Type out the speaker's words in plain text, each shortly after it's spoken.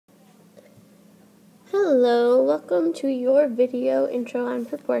Hello, welcome to your video intro on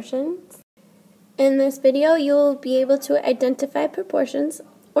proportions. In this video, you'll be able to identify proportions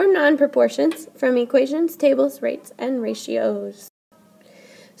or non-proportions from equations, tables, rates, and ratios.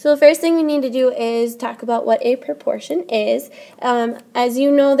 So the first thing we need to do is talk about what a proportion is. As you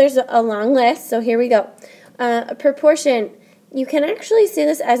know, there's a long list, so here we go. A proportion, you can actually see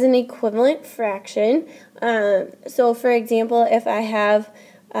this as an equivalent fraction. So for example, if I have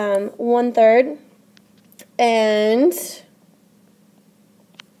 1/3 and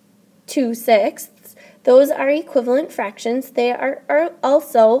 2/6, those are equivalent fractions. They are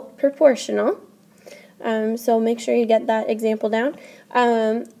also proportional. So make sure you get that example down.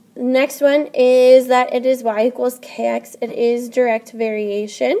 Next one is that it is y equals kx. It is direct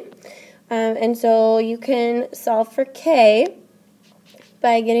variation. And so you can solve for k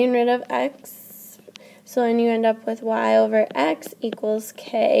by getting rid of x. So then you end up with y over x equals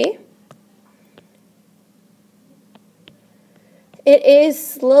k. It is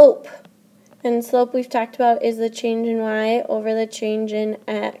slope. And slope we've talked about is the change in y over the change in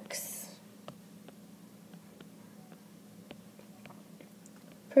x.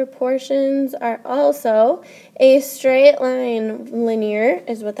 Proportions are also a straight line. Linear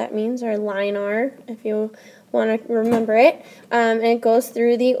is what that means, or linear if you want to remember it. And it goes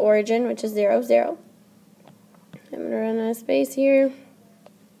through the origin, which is 0, 0. I'm going to run out of space here.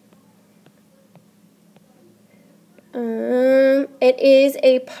 It is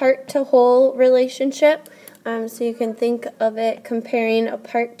a part-to-whole relationship, so you can think of it comparing a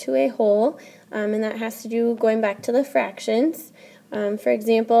part to a whole, and that has to do going back to the fractions. For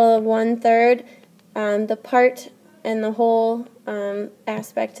example, 1/3, the part and the whole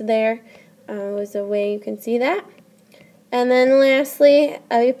aspect there was a way you can see that. And then lastly,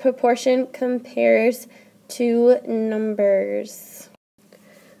 a proportion compares two numbers.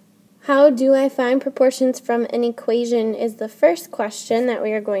 How do I find proportions from an equation is the first question that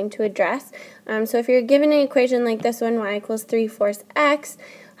we are going to address. So if you're given an equation like this one, y equals 3/4 x,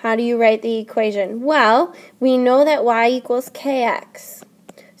 how do you write the equation? Well, we know that y equals kx.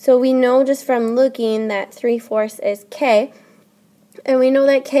 So we know just from looking that 3/4 is k, and we know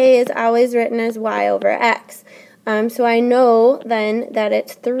that k is always written as y over x. So I know then that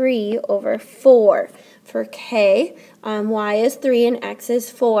it's 3/4 for k. Y is 3 and x is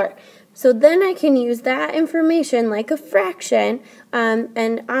 4. So then I can use that information like a fraction,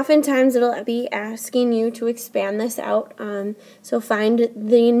 and oftentimes it'll be asking you to expand this out. So find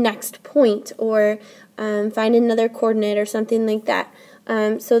the next point, or find another coordinate or something like that.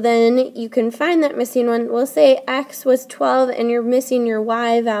 So then you can find that missing one. We'll say x was 12 and you're missing your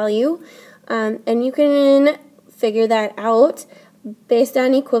y value, and you can figure that out based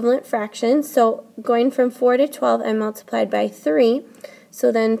on equivalent fractions. So going from 4 to 12, I multiplied by 3.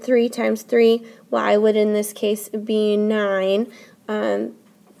 So then 3 times 3, y would in this case be 9.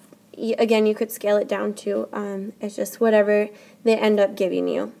 Again, you could scale it down to, it's just whatever they end up giving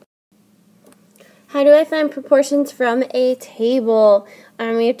you. How do I find proportions from a table?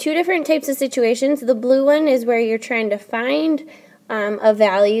 We have two different types of situations. The blue one is where you're trying to find a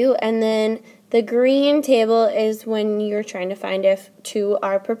value, and then the green table is when you're trying to find if two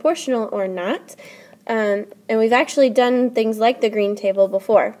are proportional or not. And we've actually done things like the green table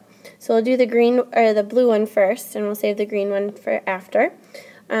before. So we'll do the blue one first, and we'll save the green one for after.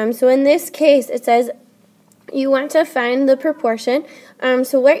 So in this case, it says you want to find the proportion.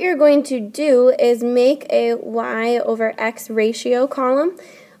 So what you're going to do is make a y over x ratio column,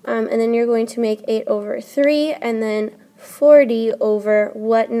 and then you're going to make 8/3, and then 40 over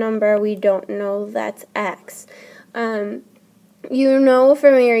what number we don't know, that's x. You know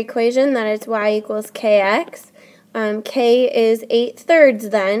from your equation that it's y equals kx. K is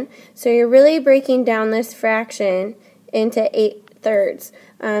 8/3 then, so you're really breaking down this fraction into 8/3.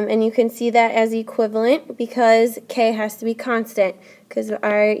 And you can see that as equivalent because k has to be constant, because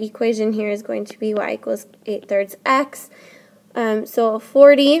our equation here is going to be y equals 8/3 x. So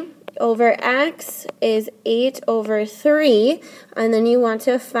 40 over x is 8/3, and then you want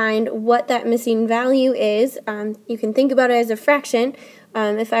to find what that missing value is. You can think about it as a fraction.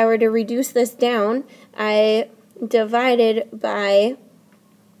 If I were to reduce this down, I divided by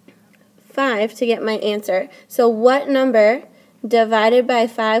 5 to get my answer. So what number divided by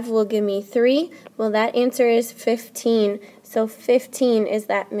 5 will give me 3? Well, that answer is 15. So 15 is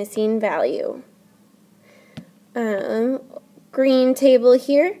that missing value. Green table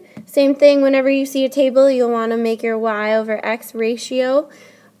here. Same thing, whenever you see a table, you'll want to make your y over x ratio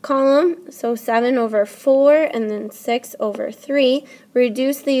column. So 7/4 and then 6/3.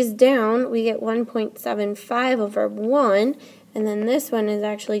 Reduce these down, we get 1.75/1, and then this one is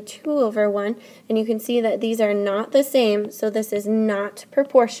actually 2 over 1, and you can see that these are not the same, so this is not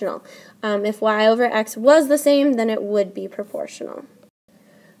proportional. If y over x was the same, then it would be proportional.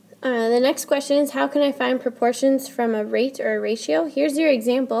 The next question is, how can I find proportions from a rate or a ratio? Here's your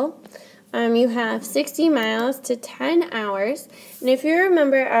example. You have 60 miles to 10 hours, and if you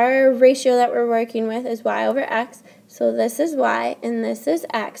remember, our ratio that we're working with is y over x, so this is y and this is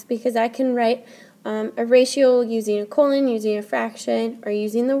x, because I can write a ratio using a colon, using a fraction, or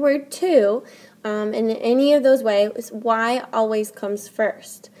using the word to. In any of those ways, y always comes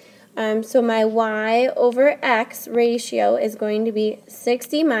first. So my y over x ratio is going to be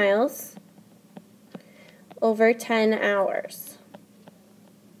 60 miles over 10 hours.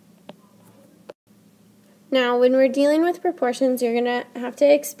 Now, when we're dealing with proportions, you're going to have to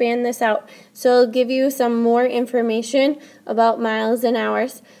expand this out. So it'll give you some more information about miles and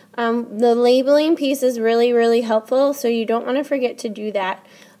hours. The labeling piece is really, really helpful, so you don't want to forget to do that.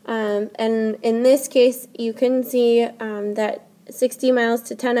 And in this case, you can see that 60 miles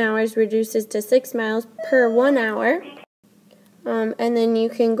to 10 hours reduces to 6 miles per 1 hour. And then you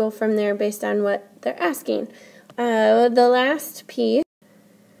can go from there based on what they're asking. The last piece,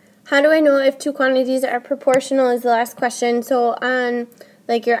 how do I know if two quantities are proportional, is the last question. So on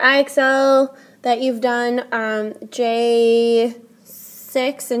like your IXL that you've done,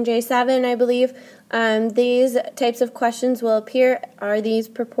 J6 and J7, I believe, these types of questions will appear. Are these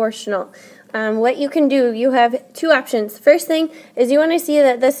proportional? What you can do, you have two options. First thing is you want to see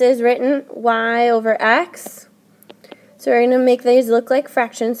that this is written y over x. So we're going to make these look like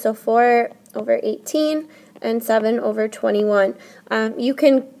fractions, so 4 over 18 and 7 over 21. You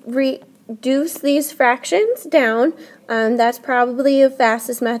can reduce these fractions down. That's probably the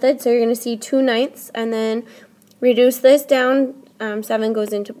fastest method, so you're going to see 2/9, and then reduce this down. 7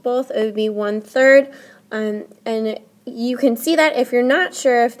 goes into both. It would be 1/3, and you can see that if you're not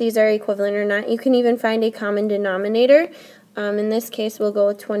sure if these are equivalent or not, you can even find a common denominator. In this case, we'll go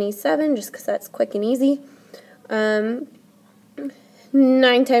with 27 just because that's quick and easy. 9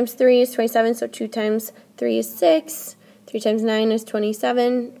 times 3 is 27, so 2 times 3 is 6. 3 times 9 is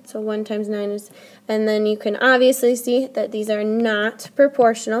 27, so 1 times 9 is, and then you can obviously see that these are not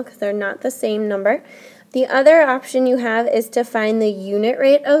proportional because they're not the same number. The other option you have is to find the unit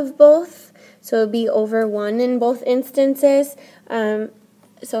rate of both. So it would be over 1 in both instances.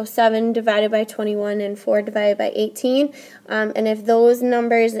 So 7 divided by 21 and 4 divided by 18. And if those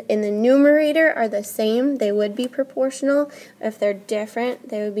numbers in the numerator are the same, they would be proportional. If they're different,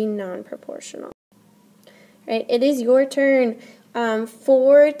 they would be non-proportional. Right, it is your turn.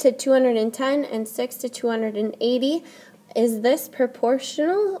 4 to 210 and 6 to 280. Is this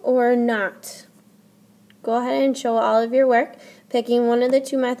proportional or not? Go ahead and show all of your work, picking one of the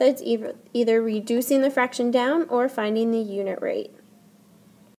two methods, either reducing the fraction down or finding the unit rate.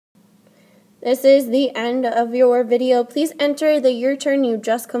 This is the end of your video. Please enter the your turn you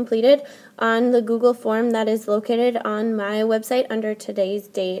just completed on the Google form that is located on my website under today's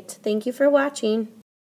date. Thank you for watching.